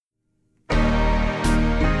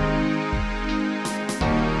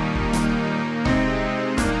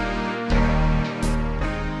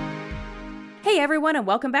everyone, and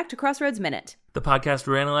welcome back to Crossroads Minute. The podcast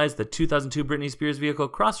where we analyze the 2002 Britney Spears vehicle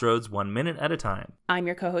Crossroads 1 minute at a time. I'm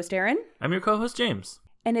your co-host, Erin. I'm your co-host, James.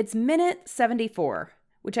 And it's minute 74,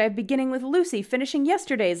 which I have beginning with Lucy finishing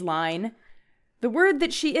yesterday's line. The word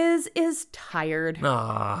that she is tired.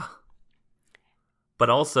 Ah. But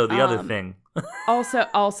also the other thing. Also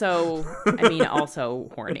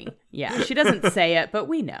horny. Yeah, she doesn't say it, but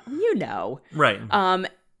we know. You know. Right.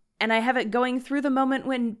 And I have it going through the moment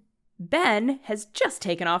when Ben has just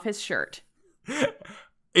taken off his shirt.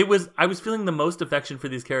 I was feeling the most affection for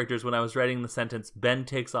these characters when I was writing the sentence, Ben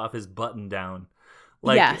takes off his button down.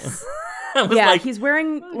 Yes. He's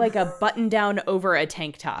wearing like a button down over a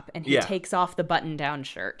tank top, and he takes off the button down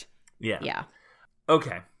shirt. Yeah.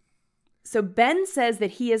 Okay. So Ben says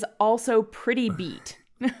that he is also pretty beat.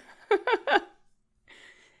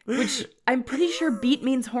 Which I'm pretty sure beat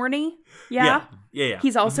means horny. Yeah.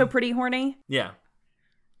 He's also pretty horny. Yeah.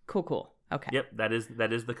 Cool. Okay. Yep, that is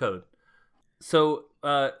the code. So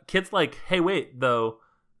Kit's like, hey, wait, though,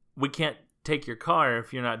 we can't take your car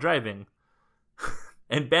if you're not driving.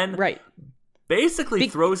 And Ben basically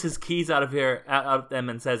throws his keys out of them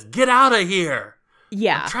and says, get out of here.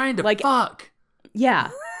 Yeah. I'm trying to fuck. Yeah.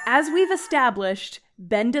 As we've established,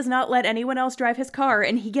 Ben does not let anyone else drive his car,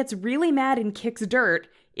 and he gets really mad and kicks dirt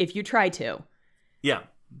if you try to. Yeah.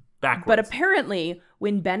 Backwards. But apparently,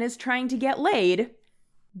 when Ben is trying to get laid,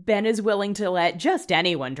 Ben is willing to let just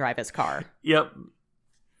anyone drive his car. Yep.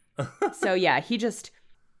 So yeah, he just...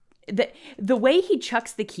 The way he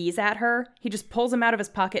chucks the keys at her, he just pulls them out of his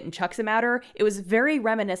pocket and chucks them at her. It was very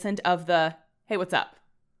reminiscent of the, hey, what's up?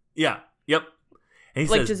 Yeah. Yep. And he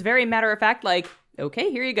says, just very matter of fact, like, okay,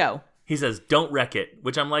 here you go. He says, don't wreck it,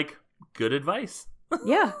 which I'm like, good advice.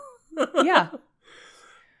 Yeah. Yeah.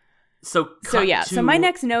 So my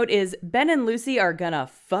next note is Ben and Lucy are gonna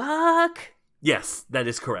fuck. Yes, that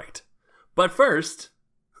is correct. But first...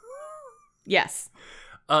 Yes.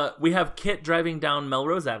 We have Kit driving down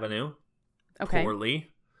Melrose Avenue. Okay.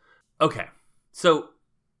 Poorly. Okay. So,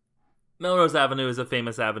 Melrose Avenue is a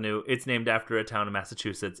famous avenue. It's named after a town in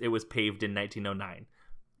Massachusetts. It was paved in 1909.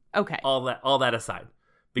 Okay. All that aside.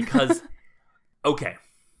 Because, okay.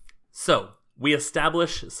 So, we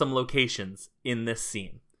establish some locations in this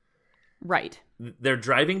scene. Right. They're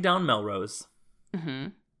driving down Melrose. Mm-hmm.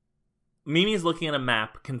 Mimi's looking at a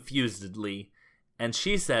map confusedly. And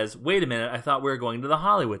she says, wait a minute, I thought we were going to the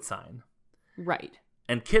Hollywood sign. Right.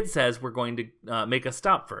 And Kit says, we're going to make a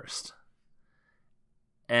stop first.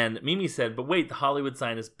 And Mimi said, but wait, the Hollywood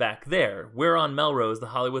sign is back there. We're on Melrose, the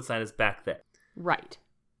Hollywood sign is back there. Right.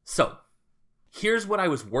 So, here's what I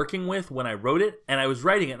was working with when I wrote it, and I was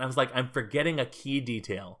writing it, and I was like, I'm forgetting a key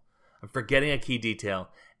detail.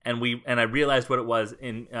 And I realized what it was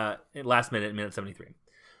in last minute, minute 73.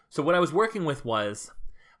 So what I was working with was...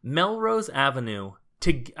 Melrose Avenue.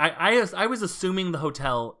 I was assuming the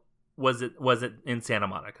hotel was it in Santa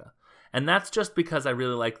Monica, and that's just because I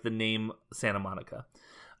really like the name Santa Monica.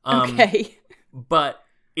 Okay, but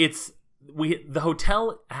the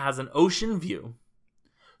hotel has an ocean view,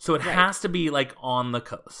 so it has to be like on the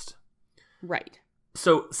coast. Right.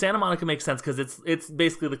 So Santa Monica makes sense because it's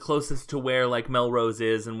basically the closest to where like Melrose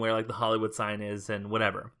is and where like the Hollywood sign is and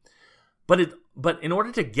whatever. But in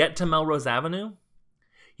order to get to Melrose Avenue,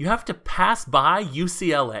 you have to pass by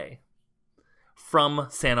UCLA from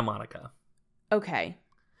Santa Monica. Okay.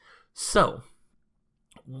 So,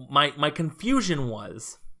 my confusion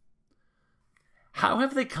was, how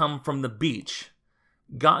have they come from the beach,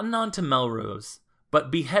 gotten onto Melrose,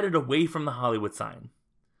 but be headed away from the Hollywood sign?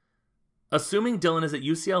 Assuming Dylan is at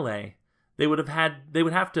UCLA, they would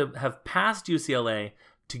have to have passed UCLA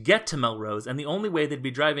to get to Melrose, and the only way they'd be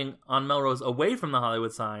driving on Melrose away from the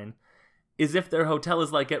Hollywood sign is if their hotel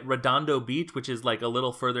is like at Redondo Beach, which is like a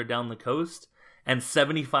little further down the coast and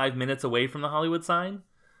 75 minutes away from the Hollywood sign.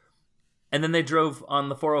 And then they drove on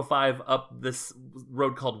the 405 up this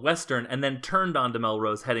road called Western and then turned onto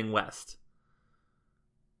Melrose heading west.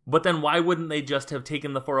 But then why wouldn't they just have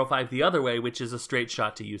taken the 405 the other way, which is a straight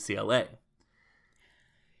shot to UCLA?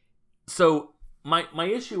 So my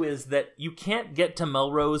issue is that you can't get to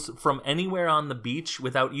Melrose from anywhere on the beach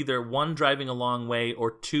without either one, driving a long way, or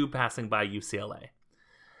two, passing by UCLA.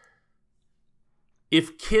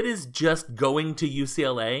 If Kit is just going to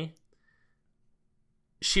UCLA,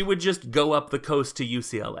 she would just go up the coast to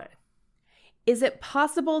UCLA. Is it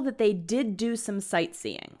possible that they did do some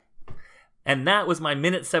sightseeing? And that was my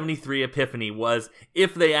minute 73 epiphany, was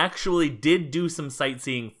if they actually did do some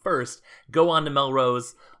sightseeing first, go on to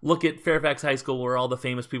Melrose, look at Fairfax High School where all the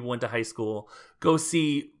famous people went to high school, go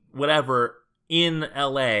see whatever in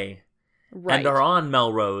LA, and are on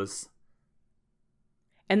Melrose.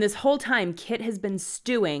 And this whole time, Kit has been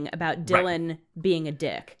stewing about Dylan being a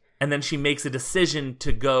dick. And then she makes a decision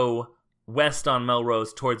to go west on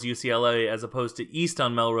Melrose towards UCLA as opposed to east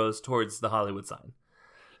on Melrose towards the Hollywood sign.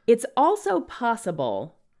 It's also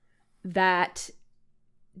possible that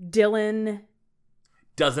Dylan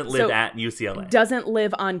doesn't live at UCLA. Doesn't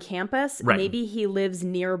live on campus. Right. Maybe he lives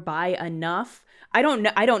nearby enough. I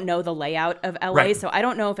don't know the layout of LA, Right. so I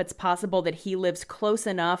don't know if it's possible that he lives close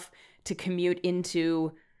enough to commute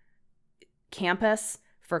into campus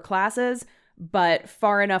for classes, but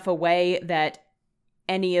far enough away that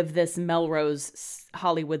any of this Melrose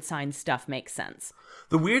Hollywood sign stuff makes sense.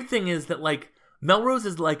 The weird thing is that, like, Melrose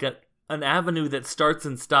is like an avenue that starts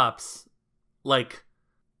and stops. Like,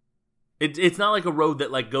 it's not like a road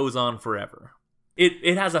that, like, goes on forever.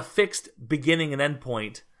 It has a fixed beginning and end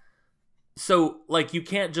point. So, like, you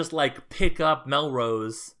can't just, like, pick up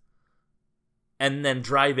Melrose and then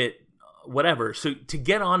drive it, whatever. So, to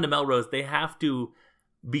get onto Melrose, they have to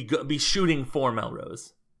be shooting for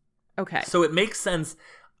Melrose. Okay. So, it makes sense.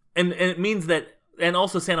 And it means that, and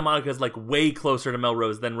also Santa Monica is, like, way closer to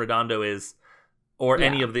Melrose than Redondo is, or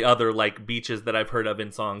any of the other, like, beaches that I've heard of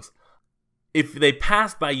in songs. If they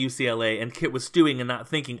passed by UCLA and Kit was stewing and not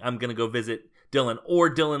thinking, I'm going to go visit Dylan,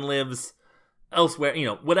 or Dylan lives elsewhere, you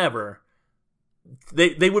know, whatever,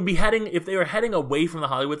 they would be heading, if they were heading away from the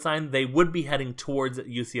Hollywood sign, they would be heading towards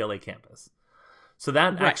UCLA campus. So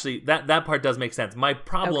that actually, that part does make sense. My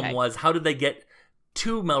problem was, how did they get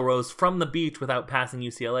to Melrose from the beach without passing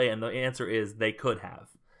UCLA? And the answer is they could have.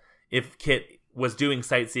 If Kit was doing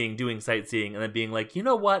sightseeing, and then being like, you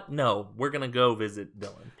know what? No, we're going to go visit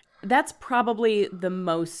Dylan. That's probably the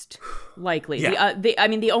most likely. Yeah.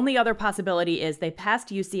 The only other possibility is they passed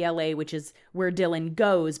UCLA, which is where Dylan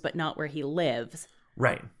goes, but not where he lives.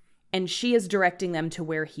 Right. And she is directing them to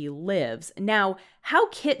where he lives. Now, how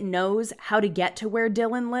Kit knows how to get to where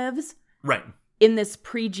Dylan lives Right. in this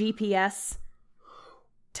pre-GPS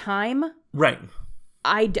time, Right.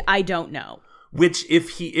 I don't know. Which,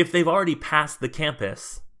 if they've already passed the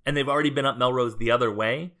campus and they've already been up Melrose the other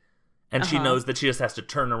way, and she knows that she just has to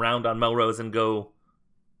turn around on Melrose and go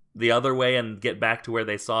the other way and get back to where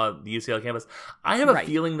they saw the UCLA campus, I have a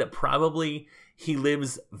feeling that probably he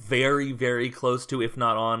lives very, very close to, if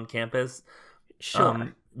not on campus.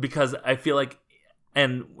 Sure. Because I feel like,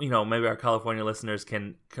 and, you know, maybe our California listeners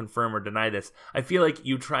can confirm or deny this, I feel like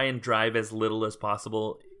you try and drive as little as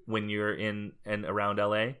possible when you're in and around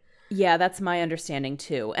LA. Yeah, that's my understanding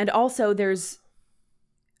too. And also there's,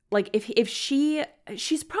 like, if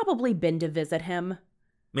she's probably been to visit him.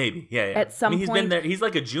 Maybe, yeah. At some he's point. been there. He's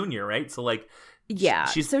like a junior, right? So, like, yeah.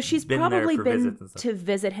 So she's probably been stuff. to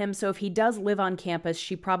visit him. So if he does live on campus,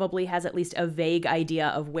 she probably has at least a vague idea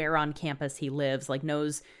of where on campus he lives, like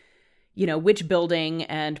knows, you know, which building,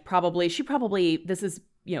 and this is,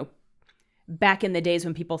 you know, back in the days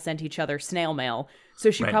when people sent each other snail mail.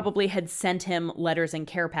 So she probably had sent him letters and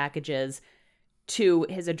care packages to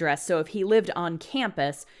his address. So if he lived on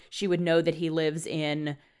campus, she would know that he lives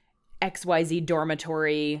in XYZ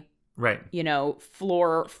dormitory, right? You know,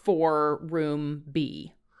 floor 4, room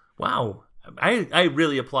B. Wow. I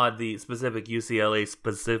really applaud the specific UCLA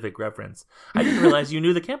specific reference. I didn't realize you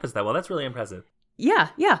knew the campus that well. That's really impressive. Yeah.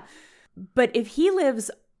 But if he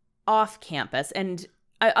lives off campus, and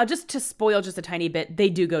I'll just, to spoil just a tiny bit, they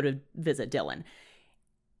do go to visit Dylan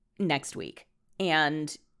next week.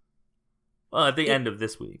 And well, at the end of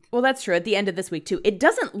this week. Well, that's true. At the end of this week, too. It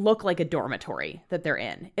doesn't look like a dormitory that they're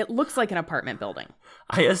in. It looks like an apartment building.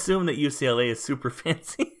 I assume that UCLA is super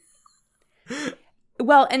fancy.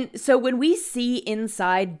 Well, and so when we see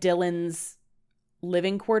inside Dylan's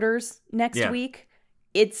living quarters next week,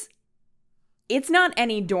 it's not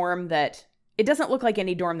any dorm that... It doesn't look like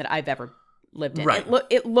any dorm that I've ever lived in. Right.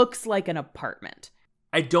 It looks like an apartment.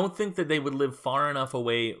 I don't think that they would live far enough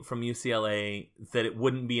away from UCLA that it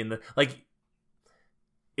wouldn't be in the... Like...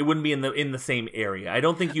 It wouldn't be in the same area. I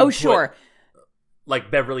don't think you put, like,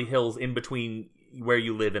 Beverly Hills in between where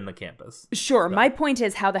you live in the campus. Sure. So. My point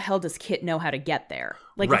is, how the hell does Kit know how to get there?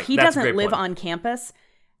 Like, if he That's doesn't live on campus,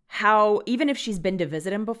 how, even if she's been to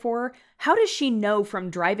visit him before, how does she know from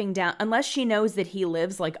driving down, unless she knows that he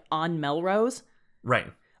lives, like, on Melrose?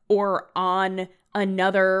 Right. Or on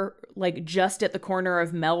another, like, just at the corner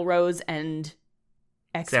of Melrose and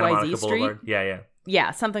XYZ Street? Boulevard. Yeah.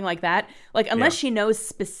 Yeah, something like that. Like, unless she knows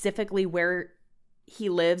specifically where he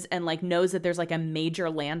lives and, like, knows that there's, like, a major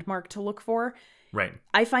landmark to look for. Right.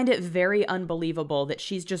 I find it very unbelievable that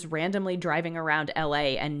she's just randomly driving around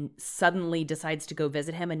LA and suddenly decides to go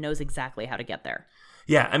visit him and knows exactly how to get there.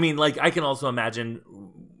 Yeah, I mean, like, I can also imagine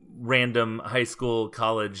random high school,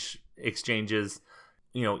 college exchanges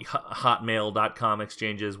hotmail.com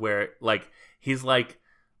exchanges where like he's like,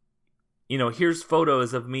 here's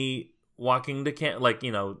photos of me walking to like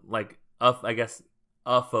I guess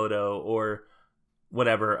a photo or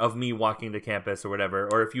whatever of me walking to campus or whatever,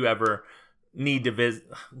 or if you ever need to visit,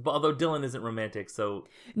 although Dylan isn't romantic, so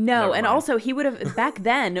no. And also he would have, back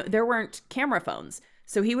then there weren't camera phones,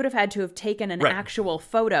 so he would have had to have taken an actual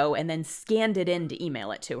photo and then scanned it in to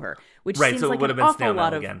email it to her, which seems so like it would have an been awful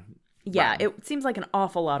lot of again. Yeah, it seems like an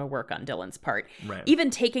awful lot of work on Dylan's part. Right. Even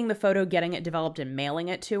taking the photo, getting it developed, and mailing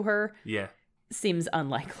it to her seems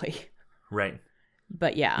unlikely. Right.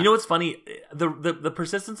 But yeah. You know what's funny? The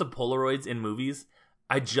persistence of Polaroids in movies,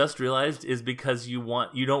 I just realized, is because you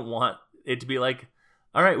don't want it to be like,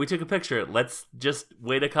 all right, we took a picture. Let's just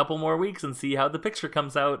wait a couple more weeks and see how the picture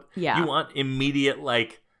comes out. Yeah. You want immediate,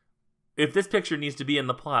 like, if this picture needs to be in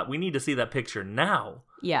the plot, we need to see that picture now.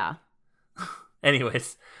 Yeah.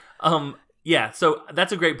 Anyways, so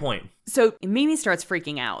that's a great point. So Mimi starts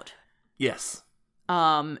freaking out. Yes.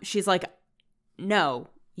 She's like, no,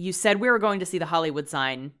 you said we were going to see the Hollywood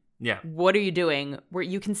sign. Yeah. What are you doing?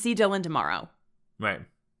 You can see Dylan tomorrow. Right.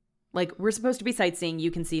 Like, we're supposed to be sightseeing.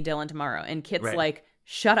 You can see Dylan tomorrow. And Kit's like,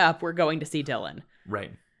 shut up. We're going to see Dylan.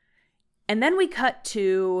 Right. And then we cut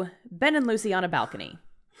to Ben and Lucy on a balcony.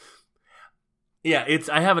 Yeah,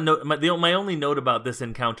 I have a note. My only note about this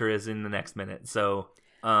encounter is in the next minute. So,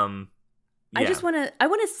 I want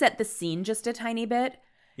to set the scene just a tiny bit.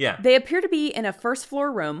 Yeah. They appear to be in a first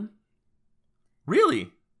floor room.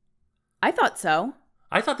 Really? I thought so.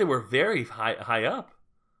 I thought they were very high up.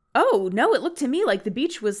 Oh, no, it looked to me like the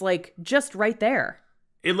beach was like just right there.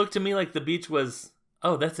 It looked to me like the beach was,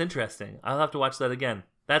 oh, that's interesting. I'll have to watch that again.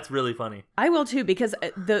 That's really funny. I will too, because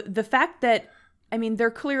the fact that, I mean,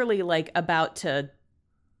 they're clearly like about to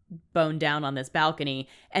bone down on this balcony.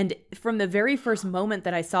 And from the very first moment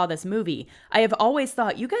that I saw this movie, I have always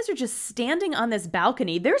thought, you guys are just standing on this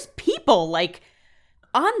balcony. There's people like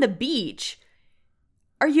on the beach.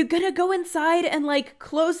 Are you going to go inside and like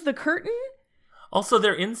close the curtain? Also,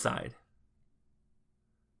 they're inside.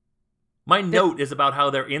 My note is about how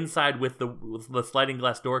they're inside with the sliding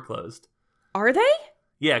glass door closed. Are they?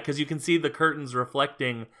 Yeah, because you can see the curtains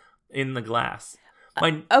reflecting in the glass.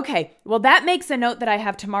 Okay, well, that makes a note that I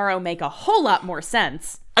have tomorrow make a whole lot more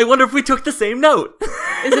sense. I wonder if we took the same note.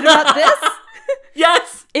 Is it about this?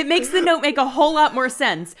 Yes! It makes the note make a whole lot more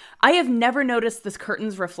sense. I have never noticed this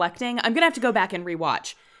curtains reflecting. I'm going to have to go back and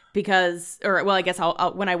rewatch I guess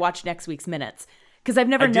I'll when I watch next week's minutes. Because I've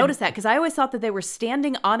never noticed that, because I always thought that they were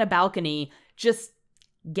standing on a balcony just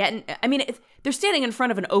getting... I mean, they're standing in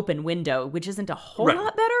front of an open window, which isn't a whole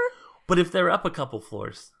lot better. But if they're up a couple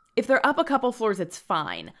floors... If they're up a couple floors, it's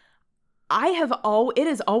fine. It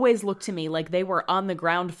has always looked to me like they were on the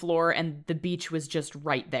ground floor and the beach was just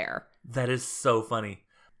right there. That is so funny.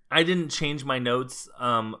 I didn't change my notes.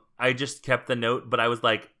 I just kept the note, but I was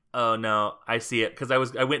like, oh no, I see it. Because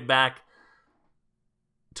I went back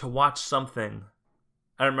to watch something.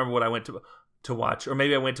 I don't remember what I went to watch, or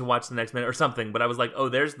maybe I went to watch the next minute or something, but I was like, oh,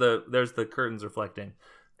 there's the curtains reflecting.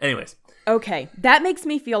 Anyways. Okay, that makes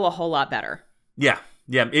me feel a whole lot better. Yeah,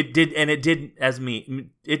 it did, and it did as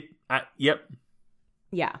me. Yep.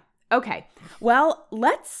 Yeah. Okay. Well,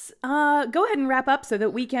 let's go ahead and wrap up so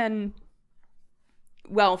that we can...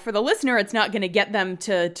 Well, for the listener, it's not going to get them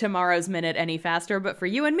to tomorrow's minute any faster, but for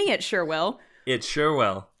you and me, it sure will. It sure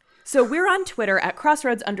will. So we're on Twitter at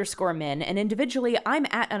crossroads_min, and individually, I'm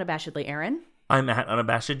at unabashedly Aaron. I'm at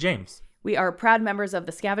unabashed James. We are proud members of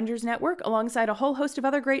the Scavengers Network, alongside a whole host of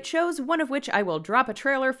other great shows, one of which I will drop a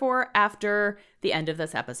trailer for after the end of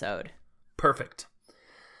this episode. Perfect.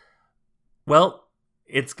 Well,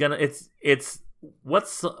 it's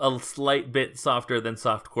what's a slight bit softer than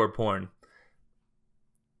softcore porn?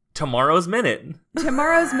 Tomorrow's minute.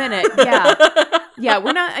 Tomorrow's minute, yeah. Yeah,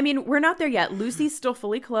 we're not there yet. Lucy's still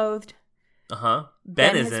fully clothed. Uh-huh.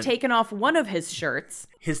 Ben has taken off one of his shirts.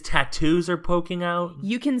 His tattoos are poking out.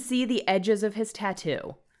 You can see the edges of his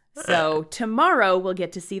tattoo. So tomorrow we'll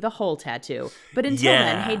get to see the whole tattoo. But until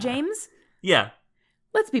then, hey, James? Yeah.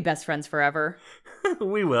 Let's be best friends forever.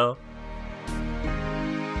 We will.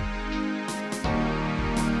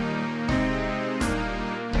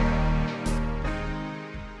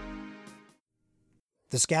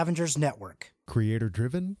 The Scavengers Network.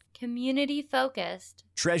 Creator-driven. Community-focused.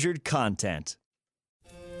 Treasured content.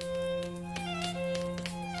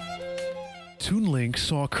 Toon Link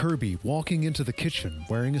saw Kirby walking into the kitchen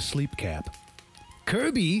wearing a sleep cap.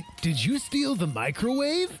 Kirby, did you steal the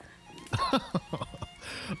microwave?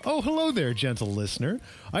 Oh, hello there, gentle listener.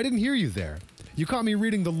 I didn't hear you there. You caught me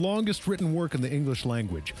reading the longest written work in the English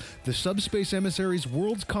language, The Subspace Emissaries'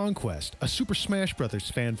 World's Conquest, a Super Smash Bros.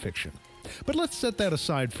 Fan fiction. But let's set that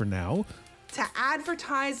aside for now. To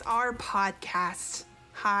advertise our podcast.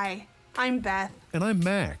 Hi, I'm Beth. And I'm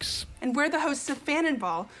Max. And we're the hosts of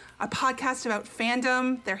Fanninball, a podcast about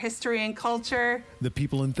fandom, their history and culture. The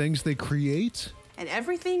people and things they create. And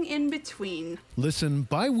everything in between. Listen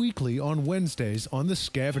bi-weekly on Wednesdays on the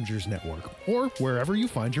Scavengers Network, or wherever you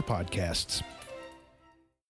find your podcasts.